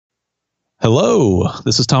Hello,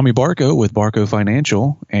 this is Tommy Barco with Barco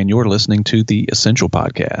Financial, and you're listening to the Essential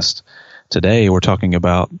Podcast. Today, we're talking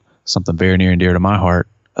about something very near and dear to my heart,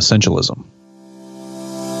 essentialism.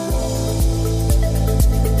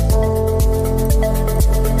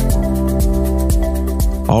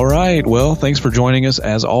 All right, well, thanks for joining us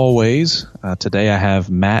as always. Today, I have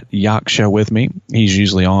Matt Yaksha with me. He's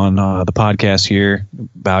usually on the podcast here,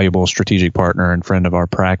 valuable strategic partner and friend of our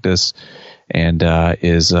practice, and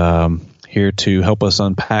is here to help us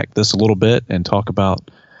unpack this a little bit and talk about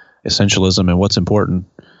essentialism and what's important.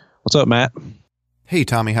 What's up, Matt? Hey,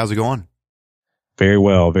 Tommy. How's it going? Very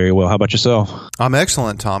well, very well. How about yourself? I'm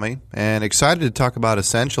excellent, Tommy, and excited to talk about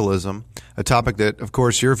essentialism, a topic that, of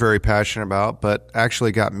course, you're very passionate about, but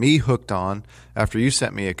actually got me hooked on after you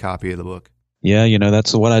sent me a copy of the book. Yeah,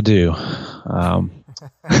 that's what I do.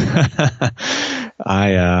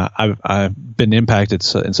 I've been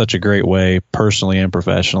impacted in such a great way, personally and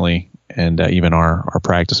professionally, and even our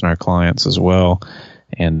practice and our clients as well,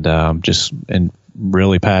 and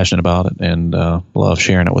really passionate about it and love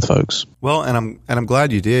sharing it with folks. Well, and I'm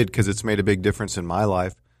glad you did, because it's made a big difference in my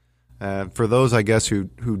life. For those, I guess, who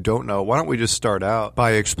don't know, why don't we just start out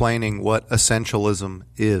by explaining what essentialism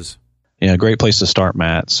is? Yeah, great place to start,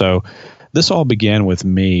 Matt. So this all began with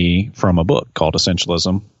me from a book called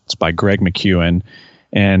Essentialism. It's by Greg McKeown.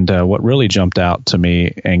 And what really jumped out to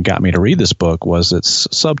me and got me to read this book was its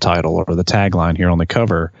subtitle, or the tagline here on the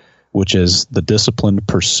cover, which is The Disciplined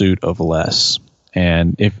Pursuit of Less.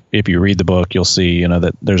 And if you read the book, you'll see,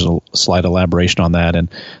 that there's a slight elaboration on that, and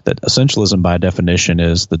that essentialism by definition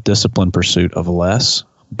is the disciplined pursuit of less,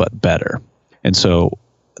 but better. And so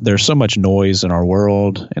there's so much noise in our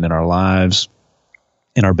world and in our lives,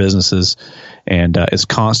 in our businesses, and it's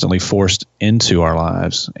constantly forced into our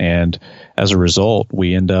lives. And as a result,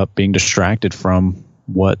 we end up being distracted from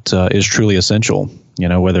what is truly essential,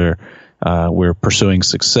 whether we're pursuing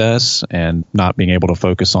success and not being able to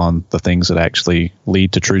focus on the things that actually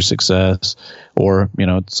lead to true success, or,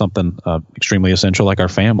 something extremely essential like our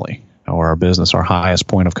family or our business, our highest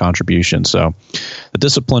point of contribution. So the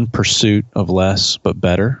disciplined pursuit of less but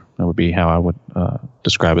better, that would be how I would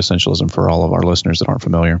describe essentialism for all of our listeners that aren't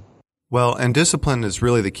familiar. Well, and discipline is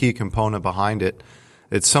really the key component behind it.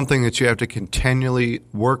 It's something that you have to continually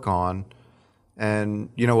work on. And,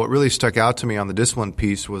 what really stuck out to me on the discipline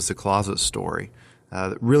piece was the closet story.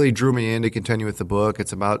 That really drew me in to continue with the book.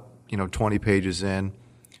 It's about, 20 pages in.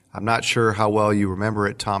 I'm not sure how well you remember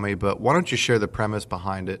it, Tommy, but why don't you share the premise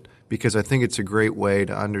behind it? Because I think it's a great way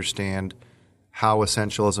to understand how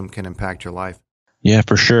essentialism can impact your life. Yeah,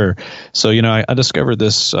 for sure. So, I discovered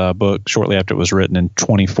this book shortly after it was written in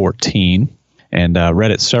 2014 and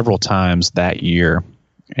read it several times that year.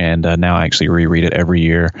 And now I actually reread it every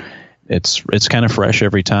year. It's kind of fresh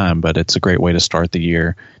every time, but it's a great way to start the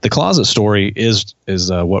year. The closet story is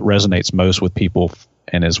what resonates most with people,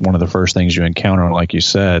 and is one of the first things you encounter, like you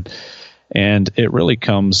said. And it really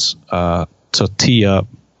comes to tee up,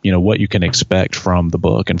 what you can expect from the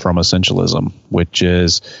book and from essentialism, which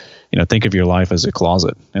is, think of your life as a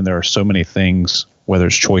closet, and there are so many things, whether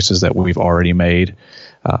it's choices that we've already made,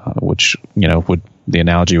 which, the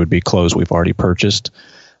analogy would be clothes we've already purchased,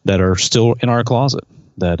 that are still in our closet,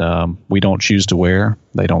 that we don't choose to wear.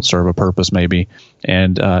 They don't serve a purpose maybe.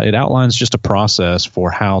 And it outlines just a process for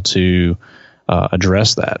how to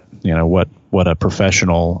address that. What a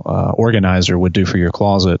professional organizer would do for your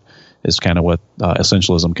closet is kind of what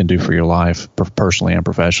essentialism can do for your life, personally and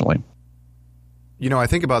professionally. I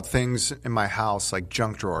think about things in my house like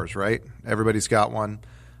junk drawers, right? Everybody's got one.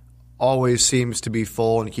 Always seems to be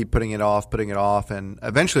full, and you keep putting it off, and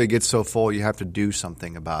eventually it gets so full you have to do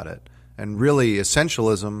something about it. And really,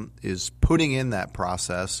 essentialism is putting in that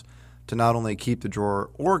process to not only keep the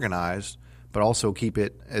drawer organized, but also keep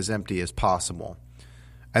it as empty as possible.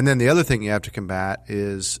 And then the other thing you have to combat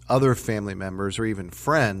is other family members or even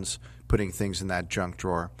friends putting things in that junk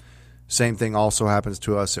drawer. Same thing also happens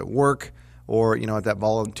to us at work, or at that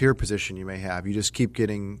volunteer position you may have. You just keep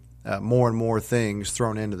getting more and more things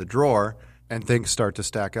thrown into the drawer, and things start to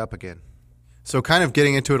stack up again. So kind of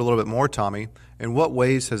getting into it a little bit more, Tommy, in what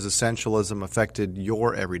ways has essentialism affected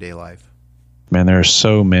your everyday life? Man, there are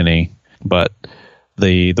so many, but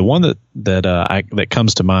the one that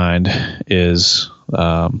comes to mind is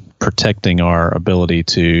protecting our ability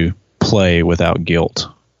to play without guilt,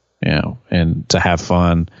 and to have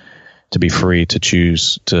fun, to be free to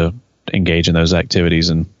choose to engage in those activities.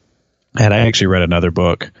 And I actually read another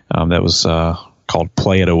book that was called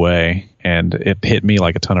Play It Away, and it hit me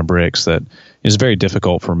like a ton of bricks that it's very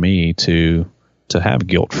difficult for me to have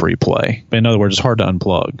guilt-free play. In other words, it's hard to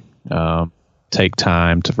unplug. Take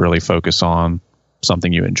time to really focus on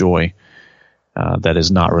something you enjoy. that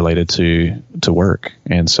is not related to work.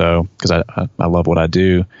 And so, because I love what I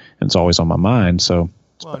do, and it's always on my mind, so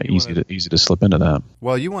it's easy to slip into that.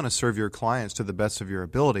 Well, you want to serve your clients to the best of your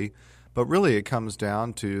ability, but really it comes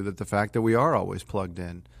down to the fact that we are always plugged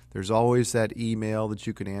in. There's always that email that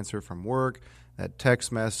you can answer from work, that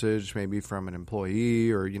text message maybe from an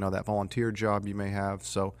employee, or that volunteer job you may have.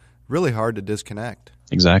 So really hard to disconnect.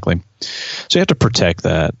 Exactly. So you have to protect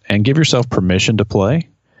that and give yourself permission to play.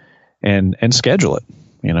 And schedule it,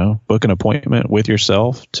 book an appointment with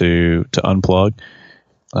yourself to unplug.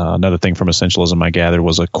 Another thing from Essentialism I gathered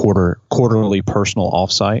was a quarterly personal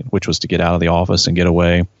offsite, which was to get out of the office and get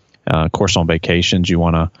away. Of course, on vacations, you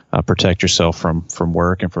want to protect yourself from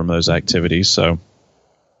work and from those activities. So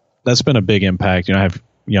that's been a big impact. I have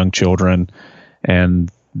young children,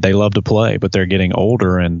 and they love to play, but they're getting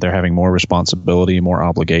older and they're having more responsibility, more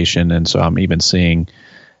obligation. And so I'm even seeing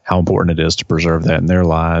how important it is to preserve that in their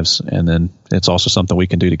lives. And then it's also something we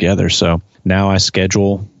can do together. So now I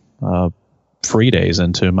schedule free days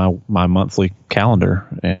into my monthly calendar.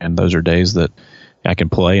 And those are days that I can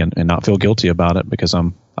play and not feel guilty about it, because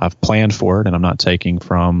I've planned for it and I'm not taking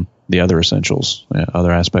from the other essentials,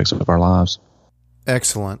 other aspects of our lives.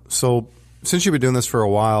 Excellent. So since you've been doing this for a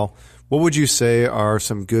while, what would you say are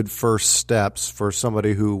some good first steps for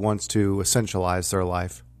somebody who wants to essentialize their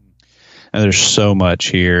life? And there's so much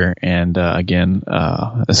here, and again,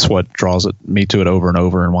 that's what draws me to it over and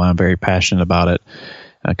over, and why I'm very passionate about it.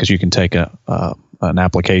 Because you can take an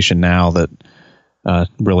application now that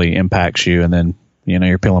really impacts you, and then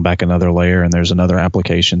you're peeling back another layer, and there's another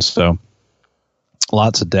application. So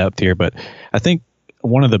lots of depth here, but I think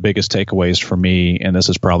one of the biggest takeaways for me, and this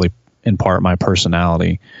is probably in part my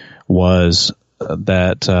personality, was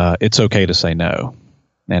that it's okay to say no.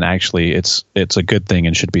 And actually, it's a good thing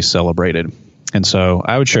and should be celebrated. And so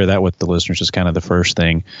I would share that with the listeners as kind of the first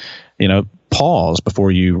thing. Pause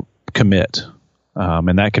before you commit.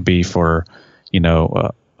 And that could be for,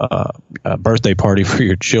 a birthday party for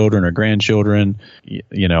your children or grandchildren.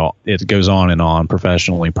 It goes on and on,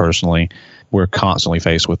 professionally, personally. We're constantly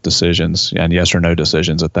faced with decisions, and yes or no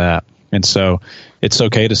decisions at that. And so it's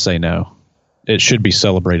okay to say no. It should be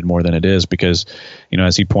celebrated more than it is, because,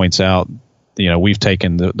 as he points out, we've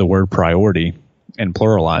taken the word priority and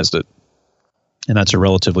pluralized it. And that's a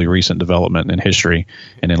relatively recent development in history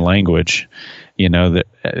and in language.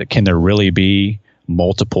 Can there really be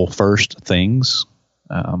multiple first things?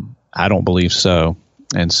 I don't believe so.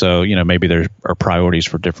 And so, maybe there are priorities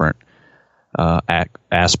for different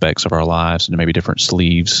aspects of our lives, and maybe different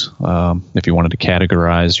sleeves, if you wanted to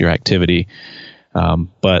categorize your activity.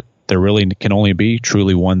 But there really can only be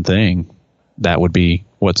truly one thing that would be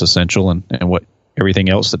what's essential, and what everything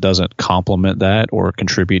else that doesn't complement that or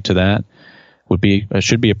contribute to that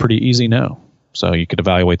should be a pretty easy no. So you could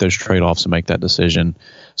evaluate those trade-offs and make that decision.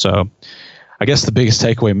 So I guess the biggest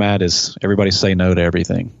takeaway, Matt, is everybody say no to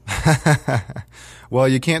everything. Well,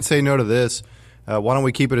 you can't say no to this. Why don't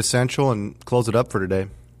we keep it essential and close it up for today?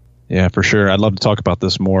 Yeah, for sure. I'd love to talk about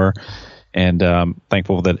this more. And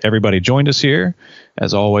thankful that everybody joined us here.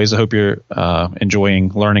 As always, I hope you're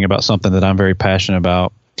enjoying learning about something that I'm very passionate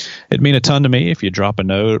about. It'd mean a ton to me if you drop a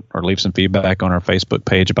note or leave some feedback on our Facebook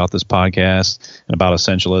page about this podcast and about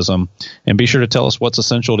Essentialism. And be sure to tell us what's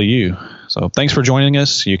essential to you. So thanks for joining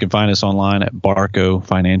us. You can find us online at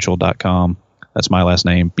barcofinancial.com. That's my last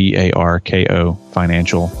name, BARKO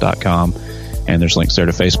financial.com. And there's links there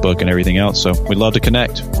to Facebook and everything else. So we'd love to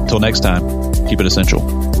connect. Until next time, keep it essential.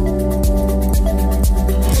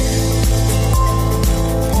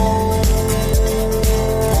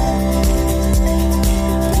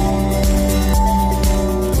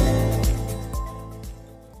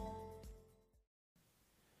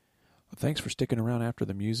 Thanks for sticking around after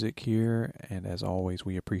the music here, and as always,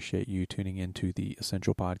 we appreciate you tuning into the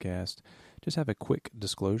Essential Podcast. Just have a quick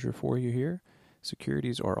disclosure for you here.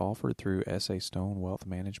 Securities are offered through S.A. Stone Wealth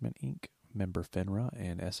Management, Inc., member FINRA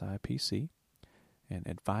and SIPC, and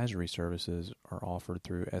advisory services are offered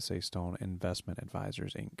through S.A. Stone Investment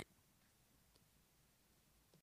Advisors, Inc.